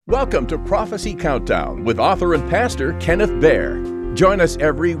Welcome to Prophecy Countdown with author and pastor Kenneth Baer. Join us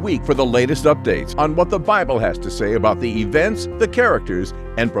every week for the latest updates on what the Bible has to say about the events, the characters,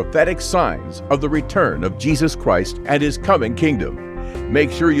 and prophetic signs of the return of Jesus Christ and His coming kingdom.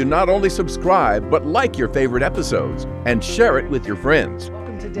 Make sure you not only subscribe, but like your favorite episodes and share it with your friends.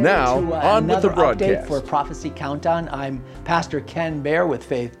 Now, on with the broadcast. Update for Prophecy Countdown. I'm Pastor Ken Baer with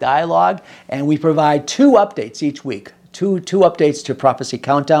Faith Dialogue, and we provide two updates each week. Two updates to Prophecy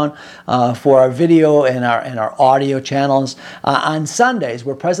Countdown for our video and our audio channels. On Sundays,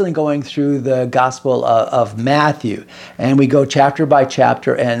 we're presently going through the Gospel of Matthew, and we go chapter by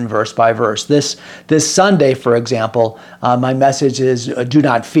chapter and verse by verse. This Sunday, for example, my message is Do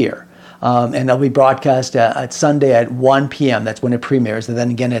Not Fear. And it'll be broadcast at Sunday at 1 p.m. That's when it premieres, and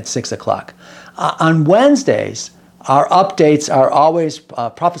then again at 6 o'clock. On Wednesdays, our updates are always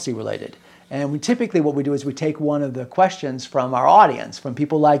prophecy related. And typically what we do is we take one of the questions from our audience, from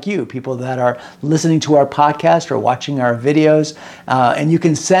people like you, people that are listening to our podcast or watching our videos. And you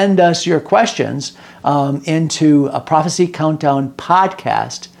can send us your questions into a Prophecy Countdown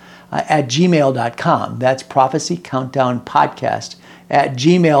podcast at gmail.com. That's Prophecy Countdown podcast at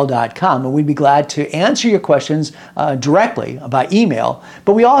gmail.com. And we'd be glad to answer your questions directly by email.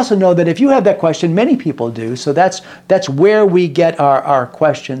 But we also know that if you have that question, many people do. So that's where we get our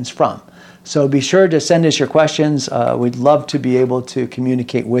questions from. So be sure to send us your questions. We'd love to be able to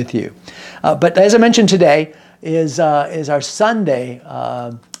communicate with you. But as I mentioned today is our Sunday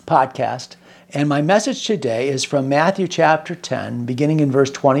podcast. And my message today is from Matthew chapter 10, beginning in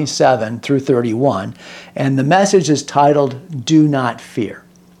verse 27 through 31. And the message is titled, Do Not Fear.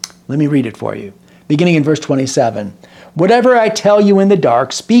 Let me read it for you. Beginning in verse 27. Whatever I tell you in the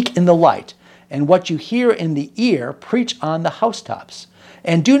dark, speak in the light. And what you hear in the ear, preach on the housetops.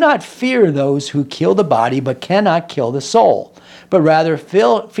 And do not fear those who kill the body, but cannot kill the soul. But rather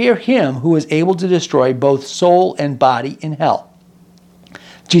fear him who is able to destroy both soul and body in hell.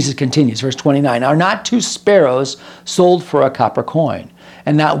 Jesus continues, verse 29. Are not two sparrows sold for a copper coin?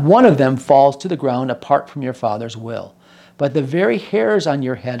 And not one of them falls to the ground apart from your Father's will. But the very hairs on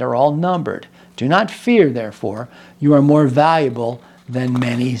your head are all numbered. Do not fear, therefore. You are more valuable than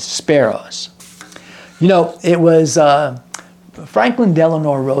many sparrows. You know, it was Franklin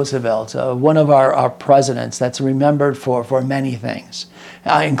Delano Roosevelt, one of our presidents that's remembered for many things,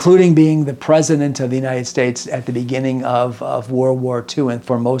 including being the president of the United States at the beginning of World War II and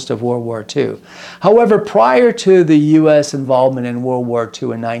for most of World War II. However, prior to the U.S. involvement in World War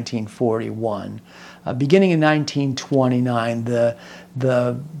II in 1941, beginning in 1929, the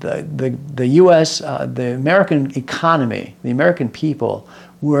U.S., the American economy, the American people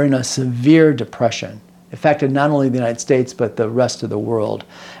were in a severe depression. Affected not only the United States, but the rest of the world.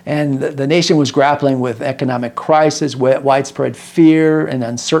 And the nation was grappling with economic crisis, widespread fear and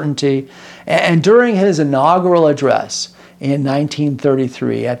uncertainty. And during his inaugural address in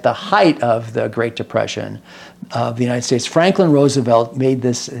 1933, at the height of the Great Depression of the United States, Franklin Roosevelt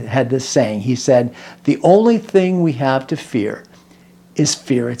had this saying. He said, "The only thing we have to fear is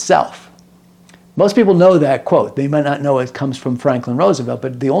fear itself." Most people know that quote. They might not know it comes from Franklin Roosevelt,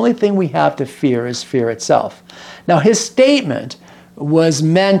 but the only thing we have to fear is fear itself. Now, his statement was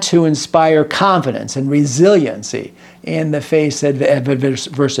meant to inspire confidence and resiliency in the face of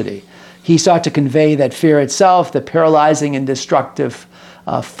adversity. He sought to convey that fear itself, the paralyzing and destructive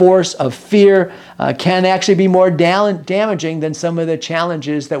force of fear, can actually be more damaging than some of the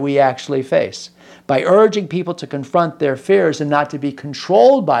challenges that we actually face. By urging people to confront their fears and not to be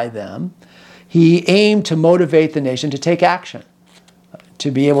controlled by them, he aimed to motivate the nation to take action,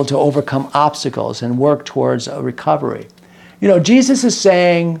 to be able to overcome obstacles and work towards a recovery. You know, Jesus is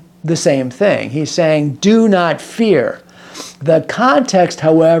saying the same thing. He's saying, do not fear. The context,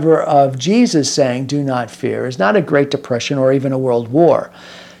 however, of Jesus saying, do not fear, is not a Great Depression or even a world war.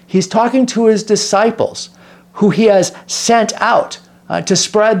 He's talking to his disciples, who he has sent out to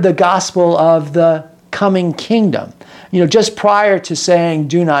spread the gospel of the coming kingdom. You know, just prior to saying,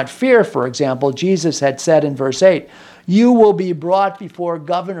 do not fear, for example, Jesus had said in verse 8, you will be brought before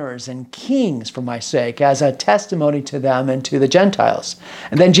governors and kings for my sake as a testimony to them and to the Gentiles.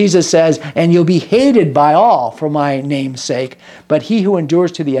 And then Jesus says, and you'll be hated by all for my name's sake, but he who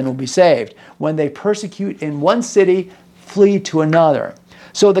endures to the end will be saved. When they persecute in one city, flee to another.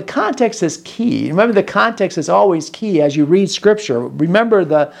 So the context is key. Remember, the context is always key as you read Scripture. Remember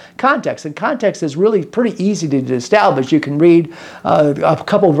the context. And context is really pretty easy to establish. You can read a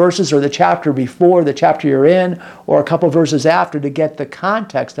couple verses or the chapter before the chapter you're in, or a couple verses after to get the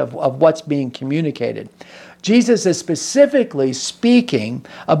context of what's being communicated. Jesus is specifically speaking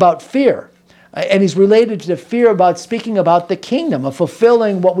about fear. And he's related to the fear about speaking about the kingdom, of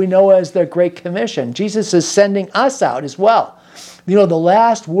fulfilling what we know as the Great Commission. Jesus is sending us out as well. You know, the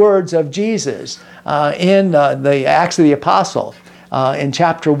last words of Jesus in the Acts of the Apostle, in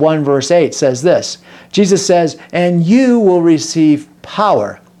chapter 1, verse 8, says this. Jesus says, "And you will receive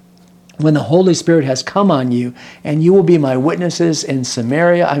power when the Holy Spirit has come on you, and you will be my witnesses in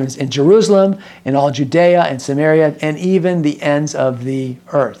in Jerusalem, in all Judea and Samaria, and even the ends of the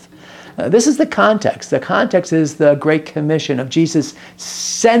earth." This is the context. The context is the Great Commission of Jesus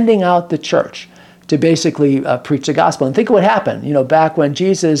sending out the church to basically preach the gospel. And think of what happened. You know, back when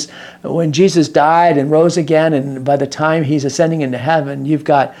Jesus died and rose again, and by the time he's ascending into heaven, you've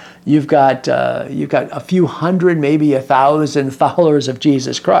got a few hundred, maybe 1,000 followers of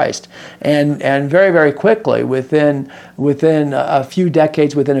Jesus Christ, and very, very quickly, within a few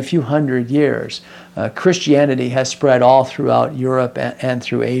decades, within a few hundred years, Christianity has spread all throughout Europe and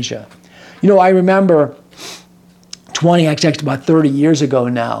through Asia. You know, I remember actually about 30 years ago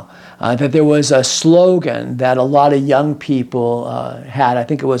now, that there was a slogan that a lot of young people had. I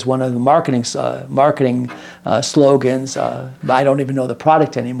think it was one of the marketing slogans. I don't even know the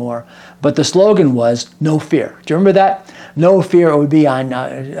product anymore. But the slogan was, "No fear." Do you remember that? No fear. It would be on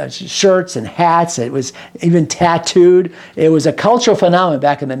shirts and hats. It was even tattooed. It was a cultural phenomenon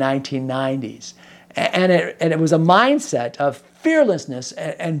back in the 1990s. And it was a mindset of fearlessness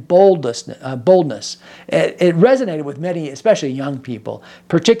and boldness. It resonated with many, especially young people,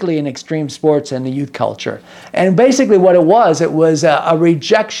 particularly in extreme sports and the youth culture. And basically what it was a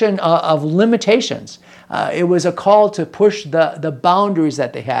rejection of limitations. It was a call to push the boundaries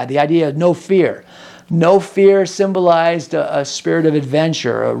that they had, the idea of no fear. No fear symbolized a spirit of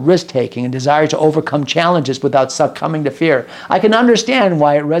adventure, a risk-taking, a desire to overcome challenges without succumbing to fear. I can understand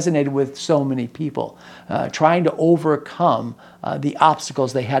why it resonated with so many people, trying to overcome the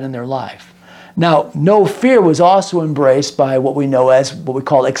obstacles they had in their life. Now, no fear was also embraced by what we know as what we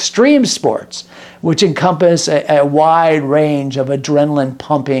call extreme sports, which encompass a wide range of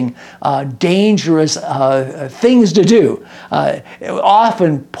adrenaline-pumping, dangerous things to do,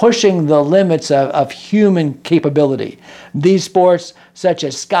 often pushing the limits of human capability. These sports, such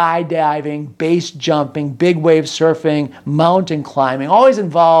as skydiving, base jumping, big wave surfing, mountain climbing, always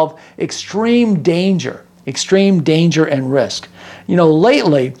involve extreme danger and risk. You know,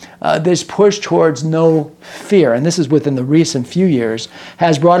 lately, this push towards no fear, and this is within the recent few years,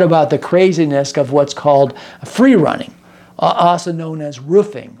 has brought about the craziness of what's called free running, also known as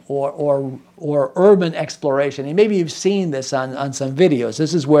roofing or urban exploration. And maybe you've seen this on some videos.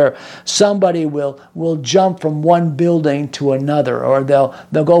 This is where somebody will jump from one building to another, or they'll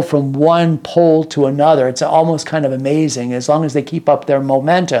go from one pole to another. It's almost kind of amazing. As long as they keep up their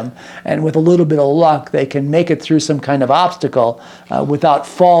momentum, and with a little bit of luck, they can make it through some kind of obstacle without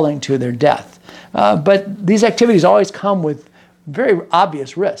falling to their death. But these activities always come with very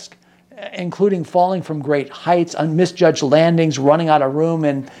obvious risk, including falling from great heights, misjudged landings, running out of room,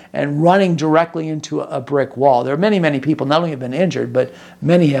 and running directly into a brick wall. There are many, many people not only have been injured, but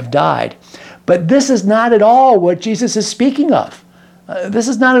many have died. But this is not at all what Jesus is speaking of. This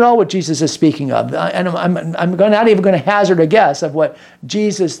is not at all what Jesus is speaking of. And I'm not even going to hazard a guess of what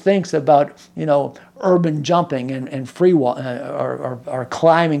Jesus thinks about, you know, urban jumping and free wall or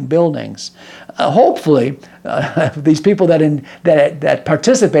climbing buildings. Hopefully, these people that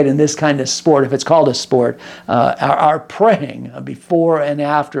participate in this kind of sport, if it's called a sport, are praying before and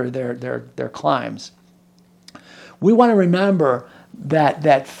after their climbs. We want to remember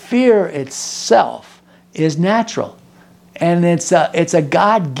that fear itself is natural. And it's a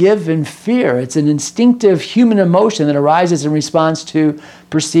God-given fear. It's an instinctive human emotion that arises in response to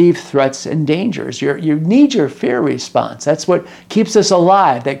perceived threats and dangers. You need your fear response. That's what keeps us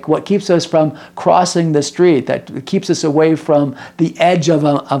alive, what keeps us from crossing the street, that keeps us away from the edge of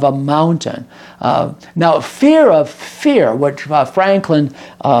a mountain. Now, fear of fear, what Franklin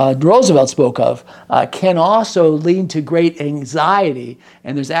Roosevelt spoke of, can also lead to great anxiety.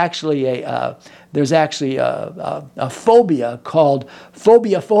 And there's actually a phobia called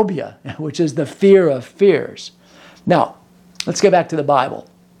phobia, which is the fear of fears. Now, let's get back to the Bible.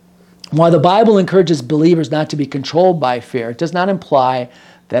 While the Bible encourages believers not to be controlled by fear, it does not imply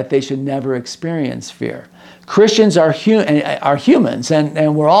that they should never experience fear. Christians are humans,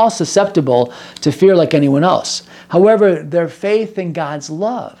 and we're all susceptible to fear like anyone else. However, their faith in God's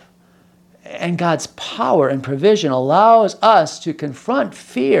love and God's power and provision allows us to confront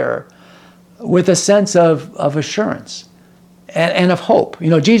fear with a sense of assurance and of hope. You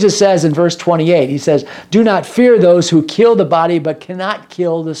know, Jesus says in verse 28, he says, "Do not fear those who kill the body but cannot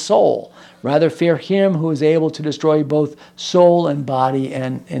kill the soul. Rather fear him who is able to destroy both soul and body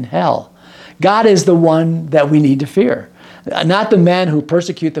in hell." God is the one that we need to fear, not the men who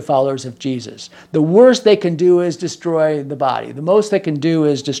persecute the followers of Jesus. The worst they can do is destroy the body. The most they can do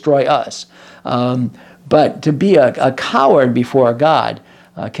is destroy us. But to be a coward before God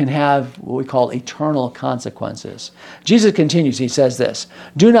can have what we call eternal consequences. Jesus continues, he says this,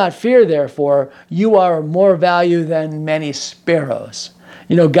 "Do not fear, therefore, you are of more value than many sparrows."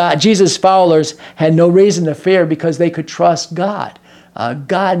 Jesus' followers had no reason to fear because they could trust God.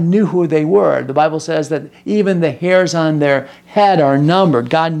 God knew who they were. The Bible says that even the hairs on their head are numbered.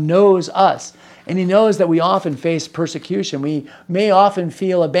 God knows us. And he knows that we often face persecution. We may often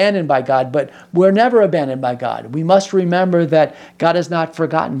feel abandoned by God, but we're never abandoned by God. We must remember that God has not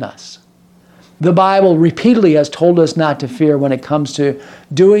forgotten us. The Bible repeatedly has told us not to fear when it comes to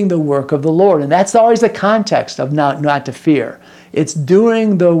doing the work of the Lord. And that's always the context of not to fear. It's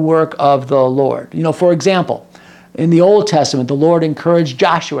doing the work of the Lord. For example, in the Old Testament, the Lord encouraged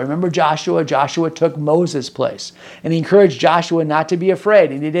Joshua. Remember Joshua? Joshua took Moses' place. And he encouraged Joshua not to be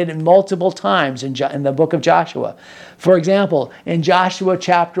afraid. And he did it multiple times in the book of Joshua. For example, in Joshua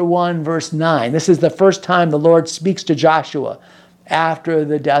chapter 1, verse 9, this is the first time the Lord speaks to Joshua after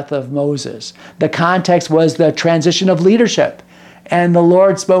the death of Moses. The context was the transition of leadership. And the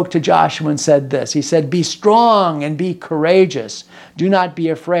Lord spoke to Joshua and said this. He said, "Be strong and be courageous. Do not be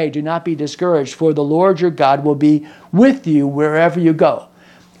afraid. Do not be discouraged, for the Lord your God will be with you wherever you go."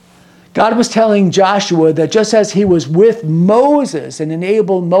 God was telling Joshua that just as he was with Moses and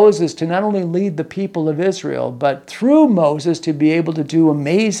enabled Moses to not only lead the people of Israel, but through Moses to be able to do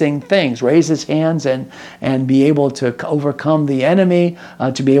amazing things, raise his hands and be able to overcome the enemy,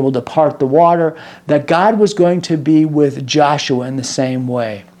 to be able to part the water, that God was going to be with Joshua in the same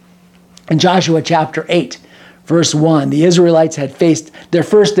way. In Joshua chapter 8, verse 1, the Israelites had faced their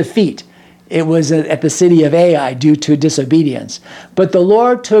first defeat. It was at the city of Ai due to disobedience. But the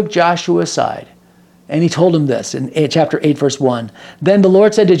Lord took Joshua aside, and he told him this in chapter 8, verse 1. "Then the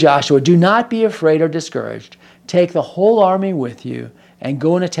Lord said to Joshua, 'Do not be afraid or discouraged. Take the whole army with you and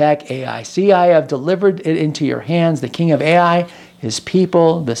go and attack Ai. See, I have delivered it into your hands, the king of Ai, his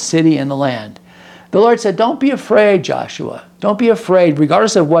people, the city, and the land.'" The Lord said, "Don't be afraid, Joshua. Don't be afraid,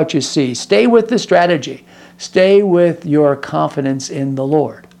 regardless of what you see. Stay with the strategy. Stay with your confidence in the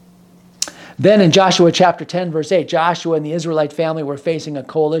Lord." Then in Joshua chapter 10, verse 8, Joshua and the Israelite family were facing a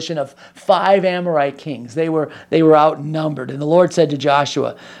coalition of 5 Amorite kings. They were outnumbered. And the Lord said to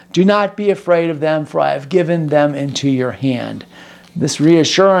Joshua, "Do not be afraid of them, for I have given them into your hand." This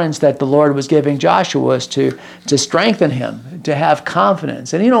reassurance that the Lord was giving Joshua was to strengthen him, to have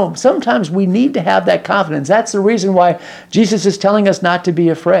confidence. And sometimes we need to have that confidence. That's the reason why Jesus is telling us not to be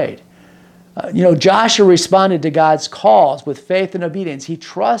afraid. Joshua responded to God's calls with faith and obedience. He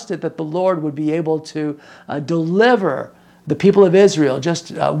trusted that the Lord would be able to deliver the people of Israel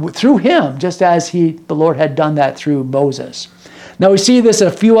just through him, just as the Lord had done that through Moses. Now we see this a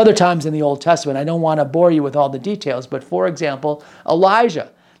few other times in the Old Testament. I don't want to bore you with all the details, but for example, Elijah,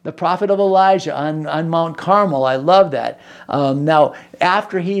 the prophet of Elijah on Mount Carmel. I love that. Now,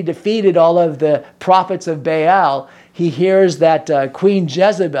 after he defeated all of the prophets of Baal, he hears that Queen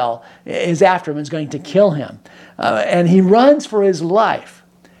Jezebel is after him and is going to kill him. And he runs for his life.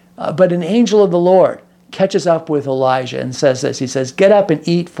 But an angel of the Lord catches up with Elijah and says this. He says, "Get up and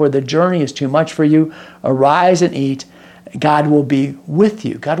eat, for the journey is too much for you. Arise and eat. God will be with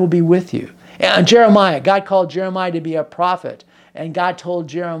you." God will be with you. And Jeremiah, God called Jeremiah to be a prophet. And God told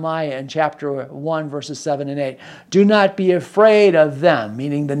Jeremiah in chapter 1, verses 7 and 8, "Do not be afraid of them,"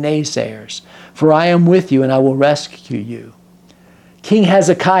 meaning the naysayers, "for I am with you and I will rescue you." King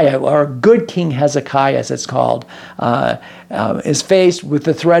Hezekiah, or good King Hezekiah as it's called, is faced with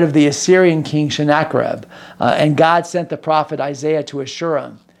the threat of the Assyrian king Sennacherib. And God sent the prophet Isaiah to assure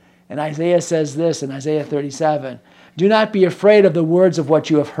him. And Isaiah says this in Isaiah 37, "Do not be afraid of the words of what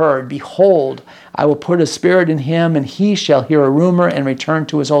you have heard. Behold, I will put a spirit in him, and he shall hear a rumor and return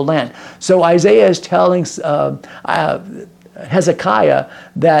to his old land." So Isaiah is telling Hezekiah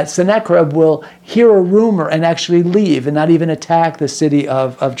that Sennacherib will hear a rumor and actually leave and not even attack the city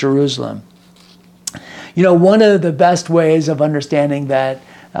of Jerusalem. One of the best ways of understanding that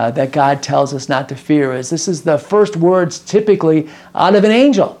God tells us not to fear is this is the first words typically out of an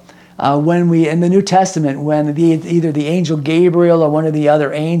angel. When we in the New Testament, when either the angel Gabriel or one of the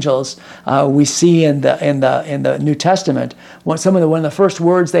other angels we see in the New Testament, one of the first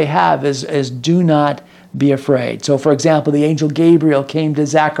words they have is "Do not be afraid." So, for example, the angel Gabriel came to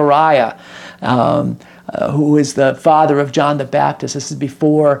Zechariah, who is the father of John the Baptist. This is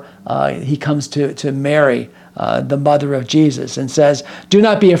before he comes to Mary, the mother of Jesus, and says, "Do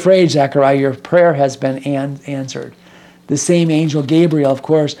not be afraid, Zechariah. Your prayer has been answered." The same angel Gabriel, of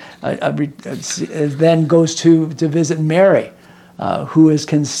course, then goes to visit Mary, who has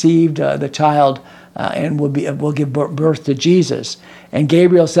conceived the child and will give birth to Jesus. And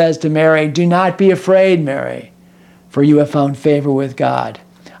Gabriel says to Mary, "Do not be afraid, Mary, for you have found favor with God."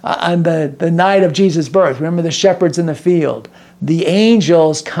 On the night of Jesus' birth, remember the shepherds in the field. The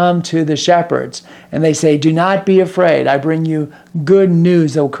angels come to the shepherds and they say, "Do not be afraid. I bring you good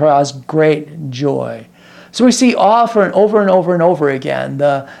news that will cause great joy." So we see over and over again,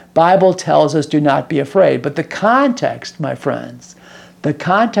 the Bible tells us do not be afraid. But the context, my friends, the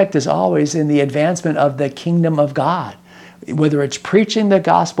context is always in the advancement of the kingdom of God. Whether it's preaching the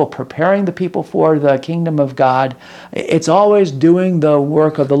gospel, preparing the people for the kingdom of God, it's always doing the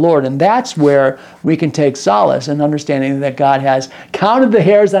work of the Lord. And that's where we can take solace in understanding that God has counted the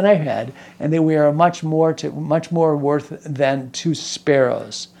hairs on our head and that we are much more worth than 2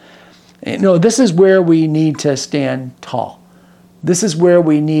 sparrows. This is where we need to stand tall. This is where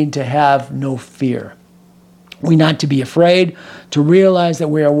we need to have no fear. We not to be afraid, to realize that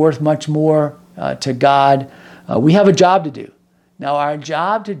we are worth much more to God. We have a job to do. Now, our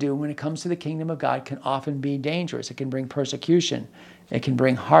job to do when it comes to the kingdom of God can often be dangerous. It can bring persecution. It can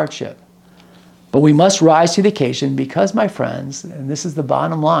bring hardship. But we must rise to the occasion because, my friends, and this is the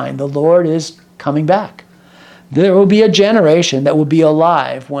bottom line, the Lord is coming back. There will be a generation that will be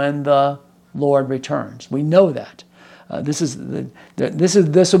alive when the Lord returns. We know that. This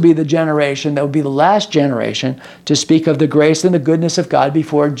will be the generation that will be the last generation to speak of the grace and the goodness of God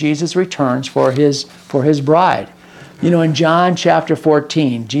before Jesus returns for his bride. In John chapter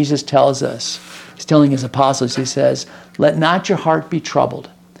 14, Jesus tells us, he's telling his apostles, he says, "Let not your heart be troubled.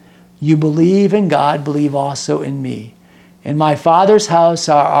 You believe in God, believe also in me. In my Father's house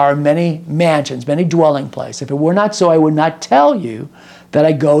are many mansions, many dwelling places. If it were not so, I would not tell you that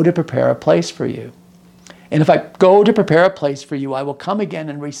I go to prepare a place for you. And if I go to prepare a place for you, I will come again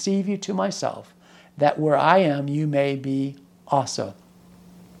and receive you to myself, that where I am, you may be also."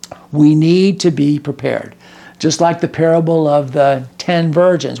 We need to be prepared. Just like the parable of the 10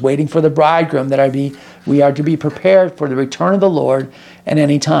 virgins waiting for the bridegroom, we are to be prepared for the return of the Lord at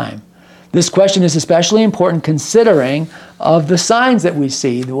any time. This question is especially important considering of the signs that we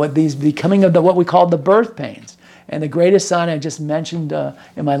see, the coming of what we call the birth pains. And the greatest sign I just mentioned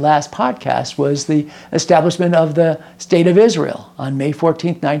in my last podcast was the establishment of the State of Israel on May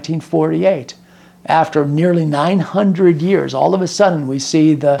 14th, 1948. After nearly 900 years, all of a sudden we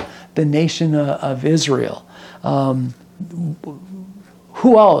see the nation of Israel.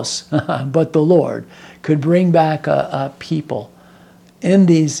 Who else but the Lord could bring back a people in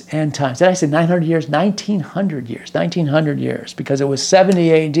these end times? Did I say 900 years? 1900 years. 1900 years, because it was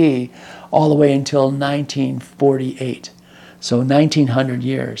 70 AD all the way until 1948. So 1900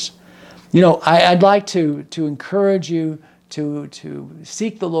 years. I'd like to encourage you to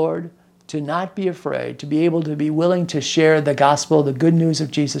seek the Lord, to not be afraid, to be able to be willing to share the gospel, the good news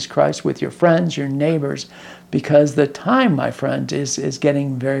of Jesus Christ with your friends, your neighbors, because the time, my friend, is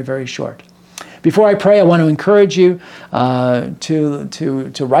getting very, very short. Before I pray, I want to encourage you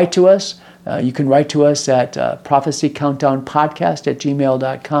to write to us. You can write to us at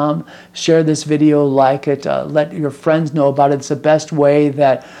prophecycountdownpodcast@gmail.com. Share this video, like it, let your friends know about it. It's the best way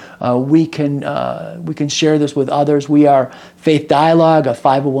that we can share this with others. We are Faith Dialogue, a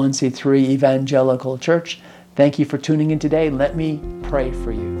 501c3 evangelical church. Thank you for tuning in today. Let me pray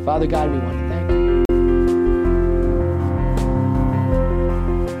for you. Father God, we want to thank you.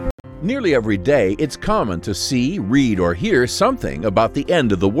 Nearly every day, it's common to see, read, or hear something about the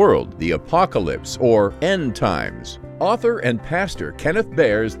end of the world, the apocalypse, or end times. Author and pastor Kenneth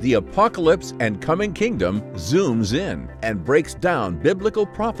Baer's The Apocalypse and Coming Kingdom zooms in and breaks down biblical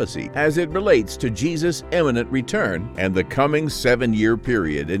prophecy as it relates to Jesus' imminent return and the coming 7-year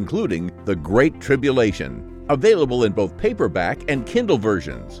period, including the Great Tribulation. Available in both paperback and Kindle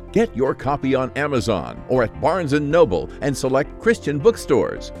versions. Get your copy on Amazon or at Barnes & Noble and select Christian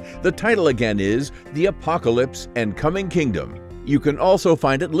bookstores. The title again is The Apocalypse and Coming Kingdom. You can also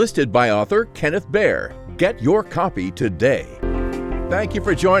find it listed by author Kenneth Baer. Get your copy today. Thank you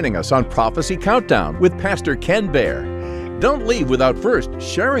for joining us on Prophecy Countdown with Pastor Ken Baer. Don't leave without first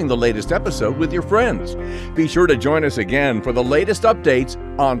sharing the latest episode with your friends. Be sure to join us again for the latest updates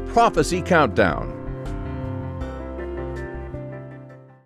on Prophecy Countdown.